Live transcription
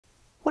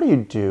What do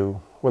you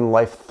do when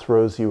life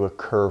throws you a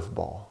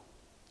curveball?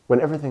 When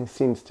everything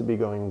seems to be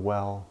going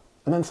well,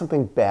 and then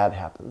something bad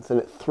happens and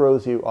it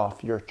throws you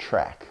off your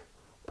track,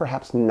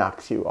 perhaps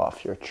knocks you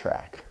off your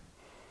track.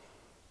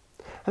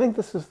 I think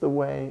this is the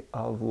way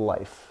of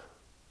life.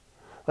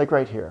 Like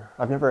right here,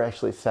 I've never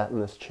actually sat in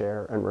this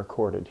chair and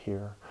recorded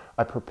here.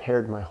 I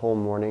prepared my whole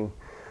morning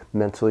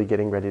mentally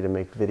getting ready to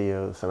make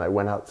videos, and I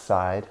went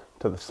outside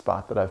to the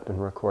spot that I've been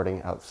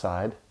recording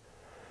outside.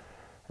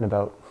 And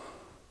about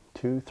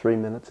 2-3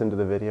 minutes into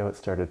the video, it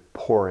started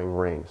pouring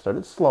rain. It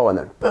started slow, and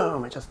then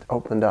boom, it just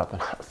opened up,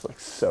 and I was like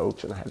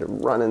soaked, and I had to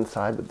run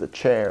inside with the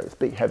chair, this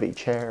big heavy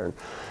chair,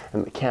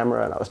 and the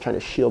camera, and I was trying to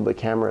shield the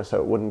camera so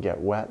it wouldn't get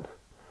wet.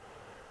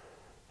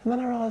 And then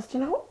I realized,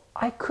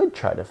 I could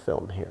try to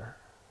film here.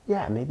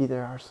 Yeah, maybe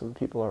there are some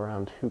people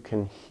around who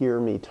can hear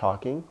me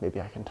talking. Maybe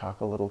I can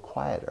talk a little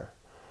quieter.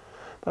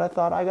 But I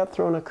thought I got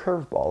thrown a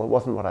curveball. It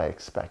wasn't what I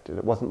expected.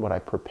 It wasn't what I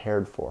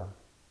prepared for.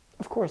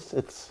 Of course,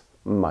 it's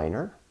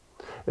minor.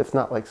 It's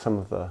not like some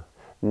of the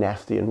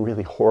nasty and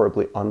really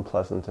horribly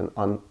unpleasant and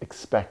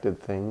unexpected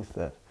things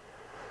that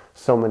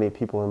so many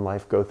people in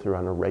life go through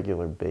on a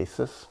regular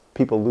basis.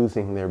 People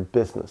losing their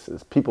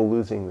businesses, people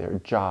losing their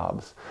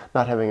jobs,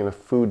 not having enough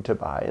food to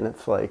buy. And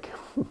it's like,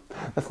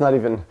 that's not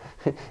even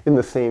in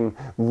the same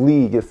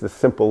league as the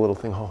simple little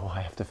thing, oh,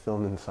 I have to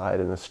film inside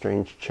in a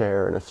strange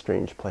chair in a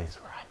strange place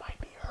where I might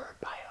be heard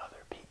by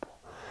other people.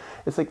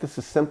 It's like, this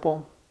is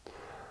simple,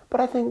 but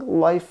I think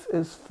life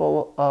is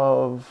full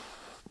of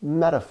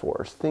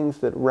metaphors, things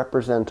that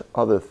represent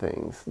other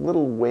things,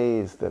 little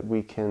ways that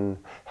we can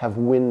have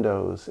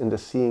windows into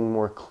seeing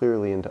more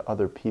clearly into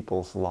other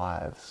people's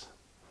lives.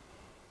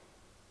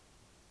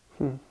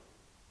 And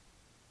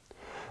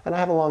I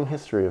have a long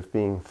history of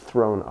being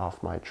thrown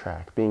off my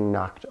track, being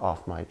knocked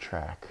off my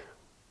track,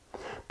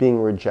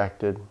 being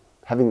rejected,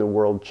 having the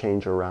world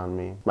change around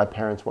me. My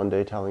parents one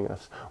day telling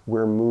us,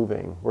 we're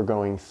moving, we're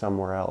going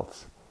somewhere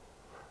else.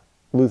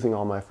 Losing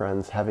all my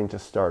friends, having to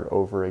start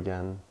over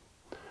again.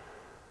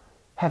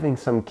 Having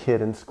some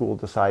kid in school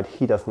decide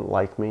he doesn't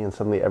like me and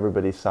suddenly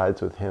everybody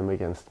sides with him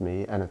against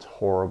me, and it's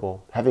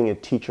horrible. Having a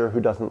teacher who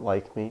doesn't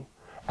like me.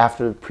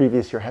 After the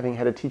previous year, having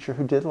had a teacher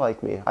who did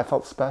like me. I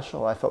felt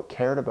special, I felt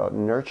cared about,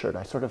 nurtured.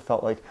 I sort of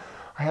felt like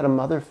I had a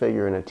mother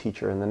figure in a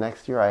teacher, and the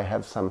next year I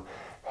have some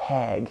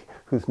hag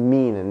who's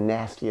mean and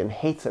nasty and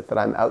hates it that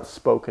I'm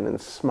outspoken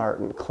and smart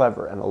and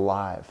clever and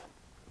alive.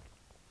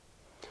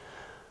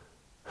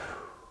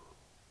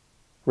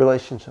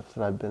 Relationships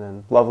that I've been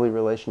in, lovely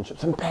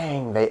relationships, and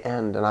bang, they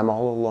end, and I'm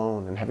all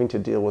alone and having to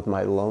deal with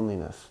my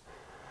loneliness.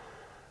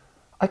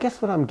 I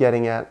guess what I'm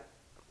getting at,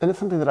 and it's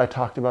something that I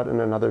talked about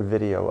in another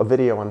video, a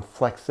video on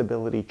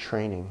flexibility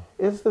training,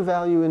 is the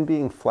value in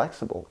being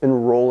flexible, in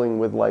rolling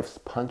with life's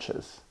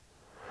punches.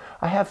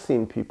 I have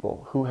seen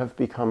people who have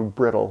become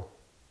brittle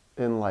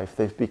in life.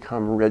 They've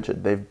become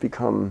rigid. They've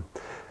become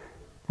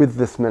with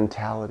this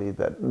mentality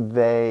that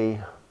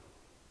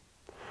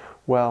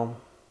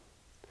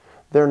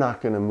they're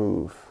not going to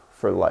move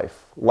for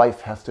life.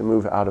 Life has to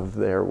move out of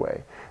their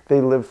way.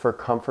 They live for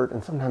comfort,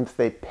 and sometimes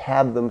they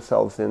pad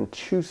themselves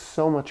into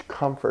so much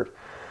comfort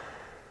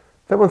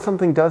that when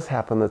something does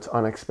happen that's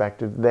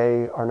unexpected,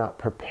 they are not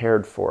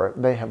prepared for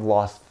it. They have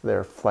lost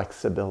their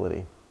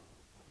flexibility.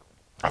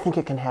 I think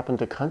it can happen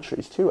to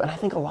countries too, and I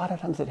think a lot of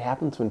times it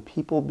happens when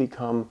people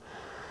become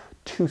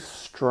too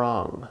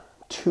strong,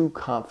 too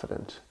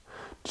confident,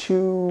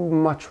 too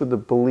much with the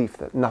belief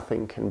that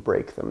nothing can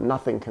break them,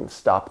 nothing can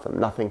stop them,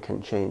 nothing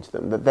can change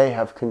them, that they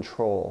have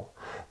control,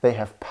 they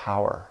have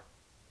power.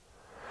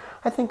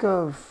 I think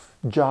of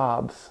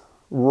jobs,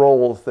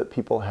 roles that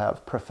people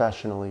have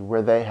professionally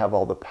where they have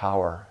all the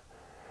power,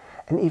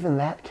 and even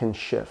that can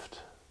shift.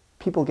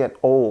 People get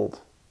old.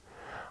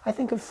 I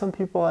think of some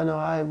people I know.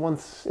 I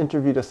once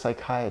interviewed a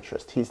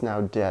psychiatrist. He's now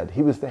dead.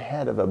 He was the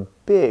head of a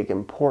big,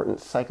 important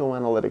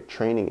psychoanalytic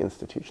training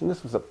institution.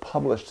 This was a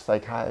published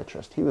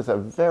psychiatrist. He was a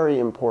very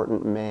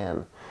important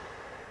man.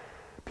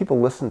 People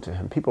listened to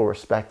him. People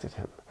respected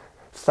him.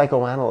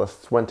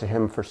 Psychoanalysts went to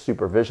him for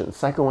supervision.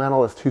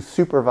 Psychoanalysts who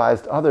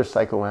supervised other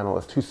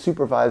psychoanalysts, who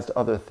supervised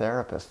other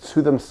therapists,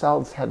 who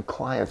themselves had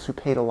clients who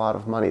paid a lot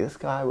of money. This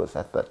guy was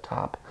at the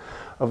top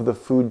of the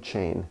food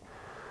chain.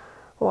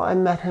 Well, I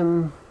met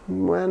him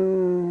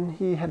when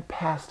he had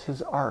passed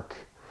his arc.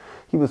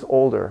 He was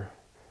older.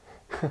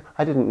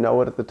 I didn't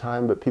know it at the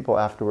time, but people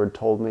afterward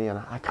told me,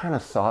 and I kind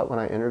of saw it when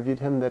I interviewed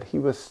him, that he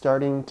was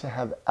starting to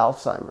have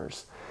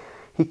Alzheimer's.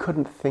 He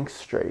couldn't think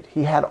straight.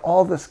 He had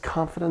all this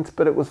confidence,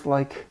 but it was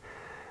like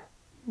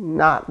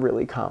not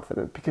really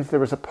confident, because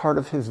there was a part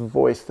of his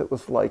voice that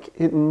was like,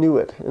 it knew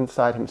it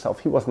inside himself.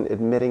 He wasn't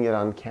admitting it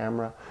on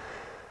camera,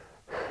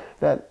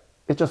 that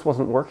it just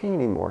wasn't working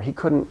anymore. He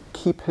couldn't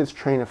keep his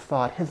train of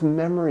thought. His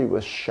memory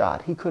was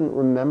shot. He couldn't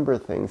remember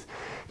things.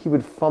 He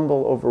would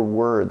fumble over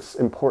words,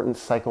 important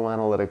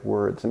psychoanalytic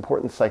words,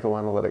 important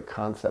psychoanalytic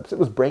concepts. It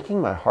was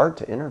breaking my heart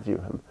to interview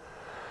him.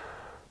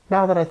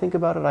 Now that I think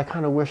about it, I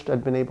kind of wished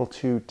I'd been able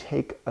to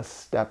take a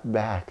step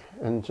back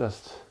and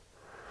just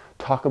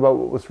talk about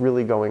what was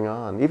really going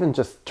on. Even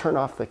just turn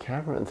off the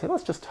camera and say,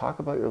 let's just talk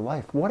about your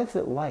life. What is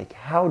it like?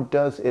 How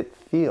does it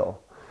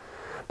feel?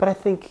 But I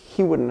think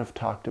he wouldn't have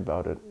talked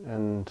about it.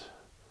 And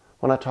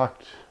when I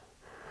talked,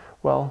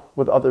 well,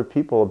 with other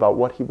people about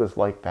what he was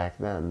like back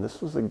then,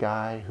 this was a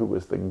guy who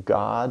was the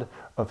god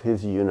of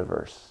his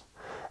universe.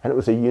 And it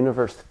was a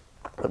universe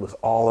that was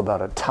all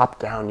about a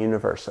top-down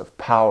universe of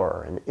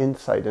power and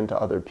insight into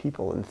other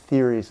people and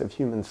theories of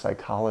human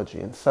psychology.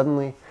 And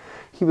suddenly,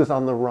 he was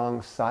on the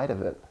wrong side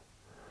of it.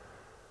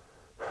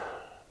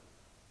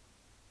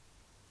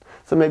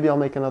 So maybe I'll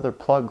make another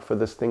plug for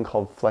this thing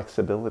called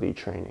flexibility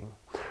training.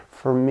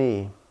 For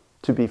me,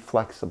 to be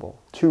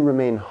flexible, to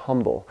remain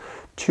humble,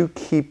 to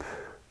keep,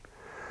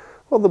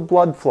 well, the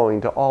blood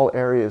flowing to all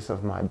areas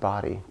of my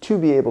body, to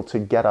be able to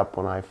get up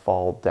when I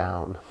fall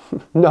down,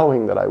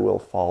 knowing that I will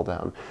fall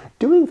down,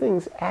 doing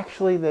things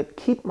actually that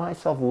keep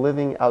myself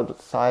living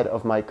outside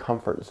of my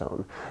comfort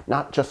zone,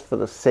 not just for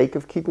the sake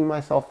of keeping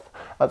myself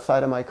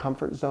outside of my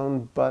comfort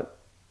zone, but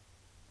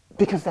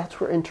because that's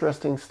where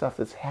interesting stuff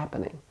is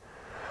happening.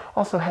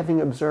 Also, having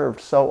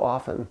observed so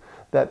often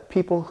that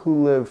people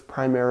who live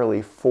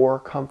primarily for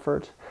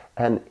comfort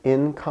and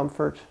in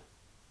comfort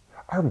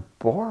are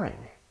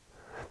boring.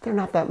 They're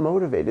not that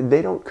motivated.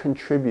 They don't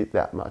contribute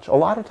that much. A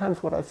lot of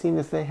times what I've seen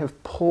is they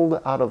have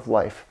pulled out of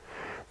life.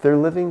 They're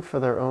living for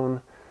their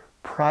own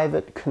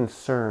private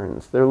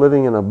concerns. They're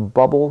living in a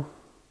bubble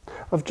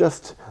of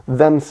just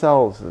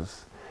themselves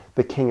as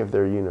the king of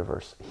their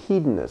universe.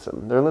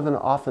 Hedonism. They're living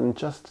often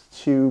just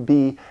to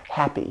be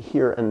happy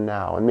here and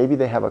now. And maybe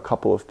they have a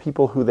couple of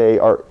people who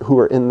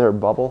are in their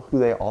bubble who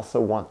they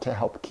also want to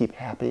help keep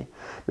happy.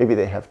 Maybe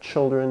they have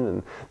children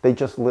and they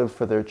just live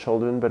for their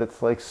children, but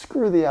it's like,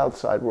 screw the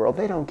outside world.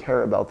 They don't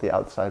care about the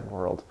outside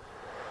world.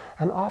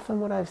 And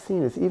often what I've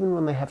seen is even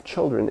when they have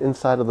children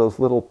inside of those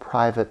little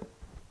private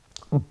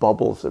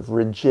bubbles of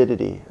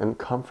rigidity and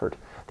comfort,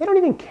 they don't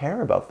even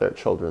care about their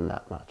children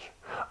that much.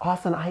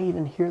 Often I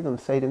even hear them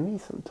say to me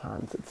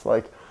sometimes, it's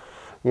like,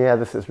 yeah,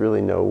 this is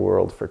really no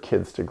world for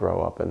kids to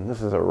grow up in.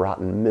 This is a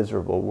rotten,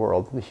 miserable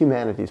world.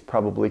 Humanity's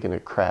probably going to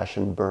crash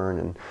and burn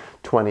in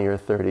 20 or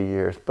 30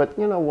 years. But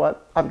you know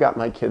what? I've got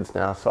my kids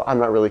now, so I'm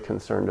not really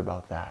concerned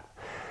about that.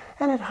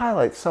 And it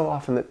highlights so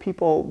often that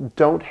people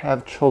don't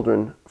have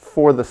children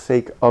for the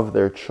sake of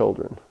their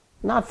children.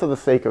 Not for the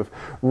sake of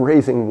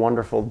raising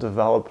wonderful,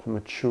 developed,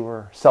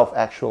 mature,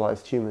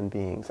 self-actualized human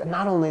beings. And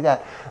not only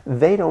that,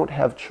 they don't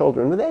have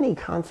children with any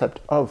concept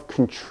of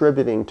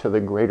contributing to the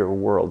greater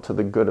world, to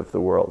the good of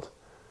the world.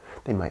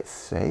 They might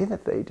say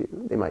that they do.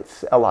 They might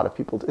say, a lot of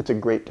people, it's a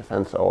great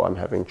defense, oh, I'm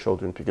having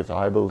children because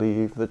I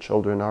believe the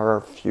children are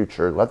our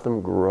future. Let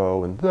them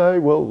grow and they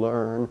will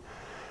learn.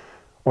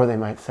 Or they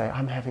might say,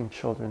 I'm having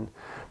children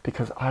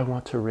because I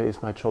want to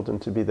raise my children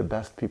to be the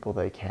best people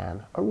they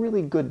can. A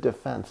really good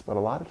defense, but a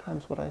lot of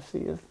times what I see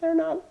is they're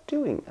not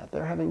doing that.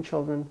 They're having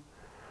children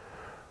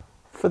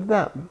for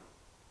them,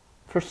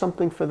 for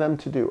something for them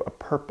to do, a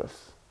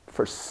purpose,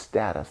 for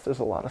status. There's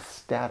a lot of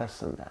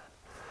status in that.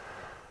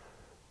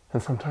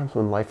 And sometimes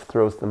when life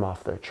throws them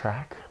off their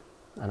track,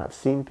 and I've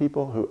seen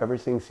people who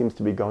everything seems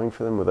to be going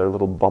for them with their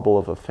little bubble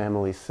of a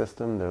family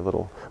system, their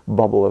little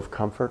bubble of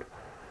comfort,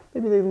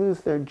 maybe they lose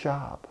their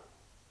job.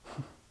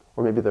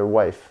 Or maybe their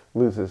wife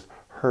loses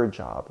her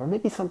job. Or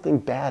maybe something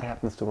bad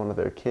happens to one of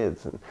their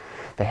kids and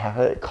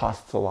it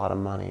costs a lot of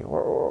money.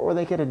 Or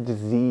they get a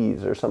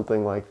disease or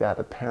something like that.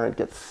 A parent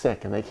gets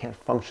sick and they can't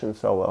function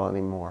so well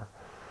anymore.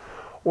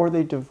 Or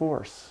they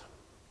divorce.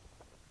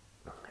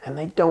 And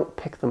they don't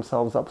pick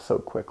themselves up so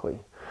quickly.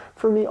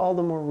 For me, all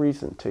the more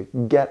reason to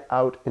get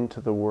out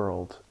into the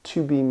world,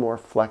 to be more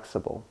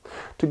flexible,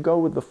 to go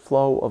with the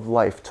flow of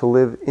life, to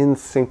live in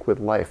sync with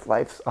life,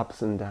 life's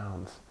ups and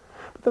downs.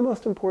 But the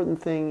most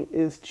important thing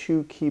is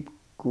to keep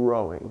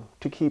growing,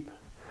 to keep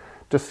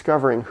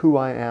discovering who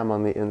I am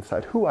on the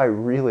inside, who I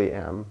really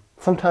am.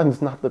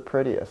 Sometimes not the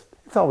prettiest.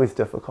 It's always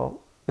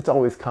difficult. It's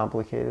always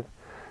complicated.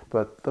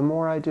 But the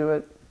more I do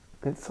it,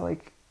 it's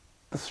like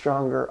the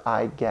stronger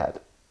I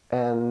get.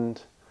 And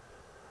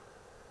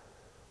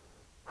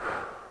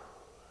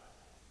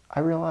I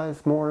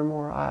realize more and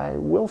more I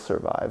will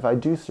survive. I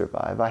do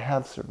survive. I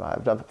have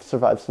survived. I've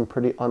survived some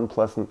pretty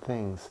unpleasant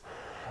things.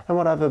 And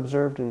what I've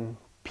observed in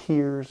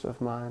peers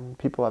of mine,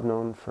 people I've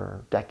known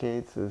for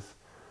decades, is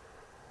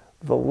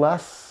the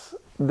less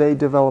they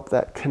develop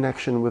that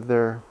connection with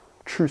their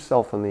true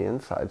self on the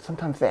inside,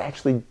 sometimes they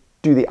actually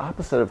do the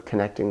opposite of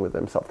connecting with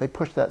themselves. They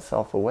push that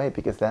self away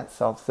because that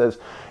self says,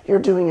 you're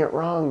doing it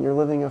wrong, you're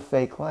living a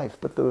fake life.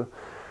 But the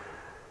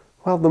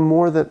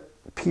more that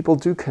people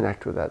do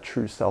connect with that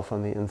true self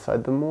on the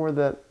inside, the more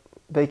that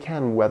they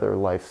can weather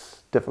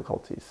life's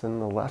difficulties.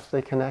 And the less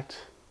they connect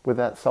with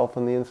that self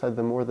on the inside,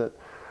 the more that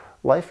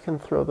life can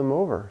throw them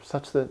over,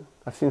 such that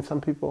I've seen some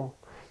people,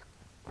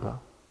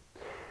 well,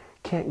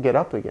 can't get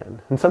up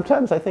again. And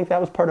sometimes I think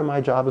that was part of my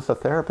job as a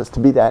therapist, to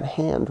be that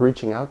hand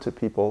reaching out to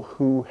people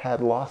who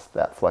had lost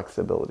that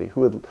flexibility,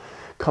 who had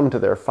come to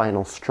their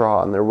final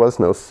straw and there was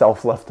no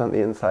self left on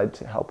the inside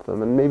to help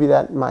them. And maybe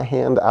that my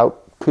hand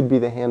out could be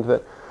the hand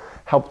that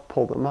helped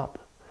pull them up.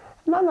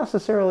 Not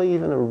necessarily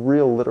even a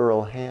real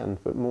literal hand,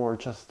 but more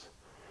just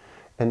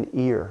an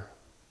ear,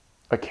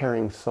 a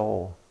caring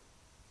soul,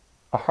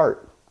 a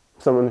heart,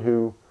 someone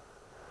who,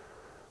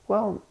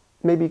 well,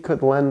 maybe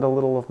could lend a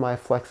little of my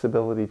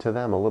flexibility to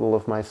them, a little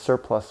of my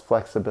surplus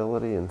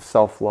flexibility and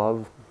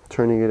self-love,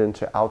 turning it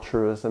into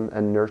altruism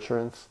and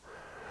nurturance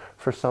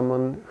for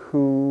someone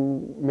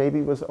who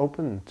maybe was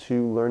open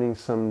to learning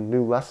some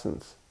new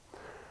lessons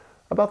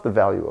about the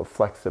value of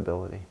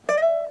flexibility.